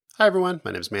Hi everyone, my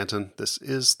name is Manton. This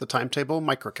is the Timetable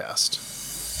Microcast.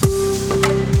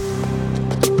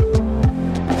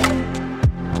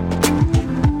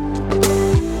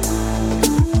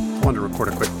 I wanted to record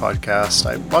a quick podcast.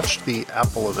 I watched the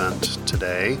Apple event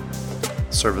today,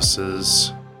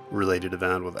 services related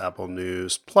event with Apple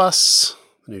News Plus,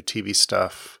 new TV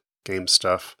stuff, game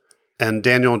stuff. And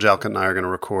Daniel Jalkut and I are going to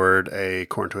record a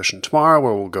Core Intuition tomorrow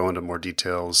where we'll go into more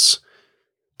details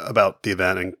about the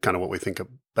event and kind of what we think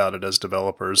about it as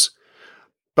developers.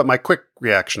 But my quick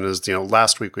reaction is,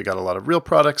 last week we got a lot of real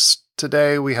products.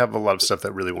 Today we have a lot of stuff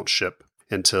that really won't ship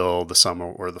until the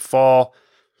summer or the fall.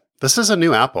 This is a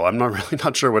new Apple. I'm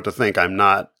not sure what to think. I'm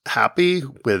not happy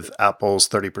with Apple's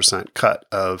 30% cut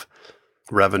of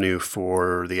revenue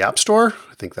for the App Store.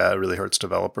 I think that really hurts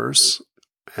developers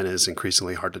and is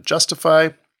increasingly hard to justify.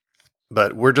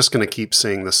 But we're just going to keep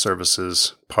seeing the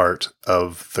services part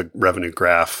of the revenue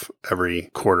graph every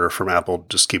quarter from Apple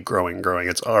just keep growing.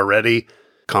 It's already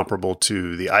comparable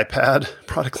to the iPad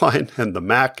product line and the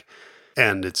Mac.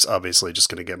 And it's obviously just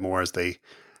going to get more as they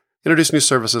introduce new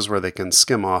services where they can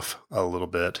skim off a little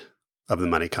bit of the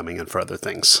money coming in for other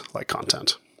things like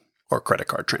content or credit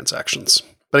card transactions.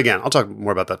 But again, I'll talk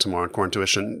more about that tomorrow on Core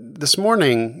Intuition. This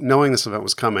morning, knowing this event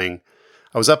was coming,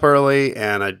 I was up early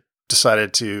and I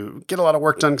decided to get a lot of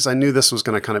work done because I knew this was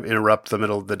going to kind of interrupt the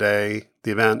middle of the day.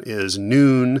 The event is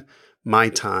noon my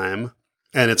time,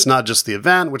 and it's not just the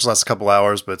event, which lasts a couple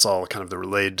hours, but it's all kind of the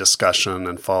relayed discussion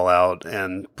and fallout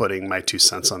and putting my 2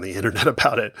 cents on the internet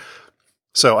about it.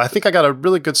 So I think I got a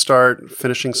really good start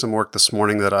finishing some work this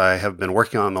morning that I have been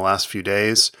working on the last few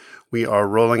days. We are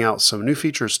rolling out some new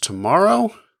features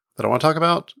tomorrow that I want to talk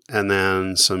about, and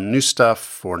then some new stuff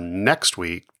for next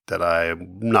week that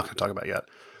I'm not going to talk about yet.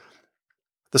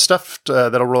 The stuff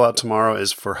that'll roll out tomorrow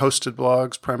is for hosted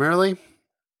blogs primarily.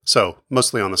 So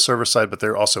mostly on the server side, but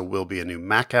there also will be a new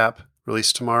Mac app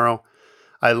released tomorrow.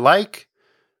 I like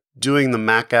doing the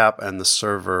Mac app and the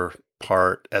server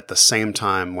part at the same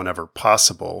time whenever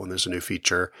possible when there's a new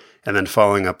feature, and then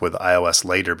following up with iOS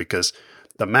later because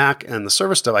the Mac and the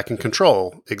server stuff I can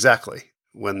control exactly.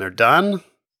 When they're done,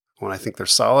 when I think they're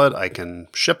solid, I can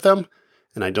ship them.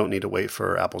 And I don't need to wait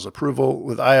for Apple's approval.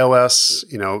 With iOS,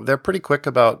 they're pretty quick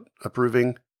about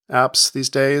approving apps these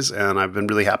days, and I've been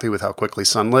really happy with how quickly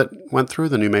Sunlit went through,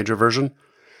 the new major version.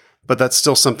 But that's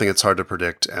still something it's hard to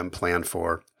predict and plan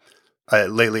for.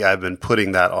 Lately, I've been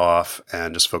putting that off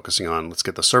and just focusing on let's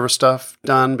get the server stuff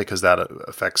done because that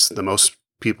affects the most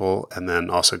people, and then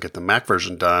also get the Mac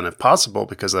version done if possible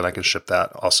because then I can ship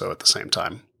that also at the same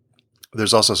time.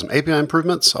 There's also some API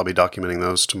improvements. I'll be documenting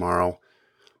those tomorrow.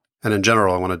 And in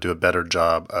general, I want to do a better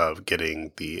job of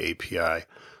getting the API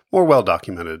more well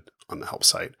documented on the help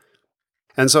site.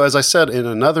 And so, as I said, in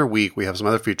another week, we have some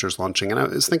other features launching. And I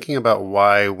was thinking about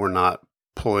why we're not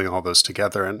pulling all those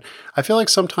together. And I feel like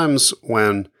sometimes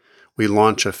when we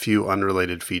launch a few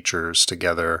unrelated features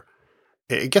together,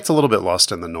 it gets a little bit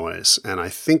lost in the noise. And I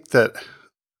think that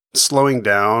slowing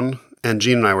down, and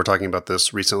Gene and I were talking about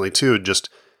this recently too, just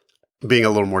being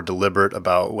a little more deliberate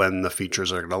about when the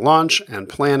features are going to launch and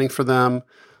planning for them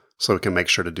so we can make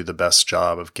sure to do the best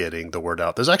job of getting the word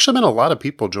out. There's actually been a lot of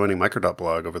people joining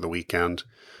Micro.blog over the weekend.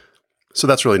 So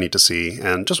that's really neat to see.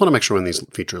 And just want to make sure when these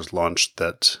features launch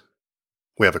that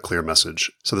we have a clear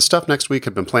message. So the stuff next week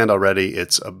had been planned already.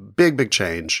 It's a big, big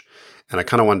change. And I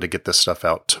kind of wanted to get this stuff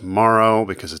out tomorrow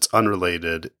because it's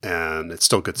unrelated and it's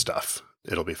still good stuff.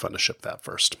 It'll be fun to ship that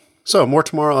first. So more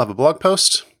tomorrow. I'll have a blog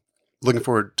post. Looking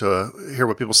forward to hear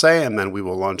what people say, and then we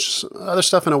will launch other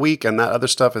stuff in a week, and that other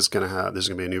stuff is there's going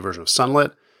to be a new version of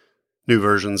Sunlit, new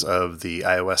versions of the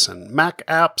iOS and Mac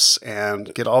apps,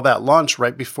 and get all that launched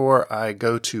right before I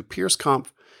go to PeersConf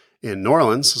in New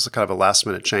Orleans. This is kind of a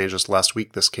last-minute change. Just last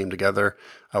week, this came together.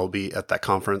 I will be at that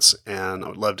conference, and I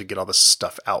would love to get all this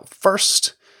stuff out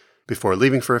first before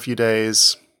leaving for a few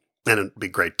days, and it'd be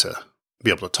great to be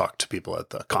able to talk to people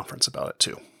at the conference about it,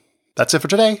 too. That's it for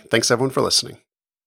today. Thanks, everyone, for listening.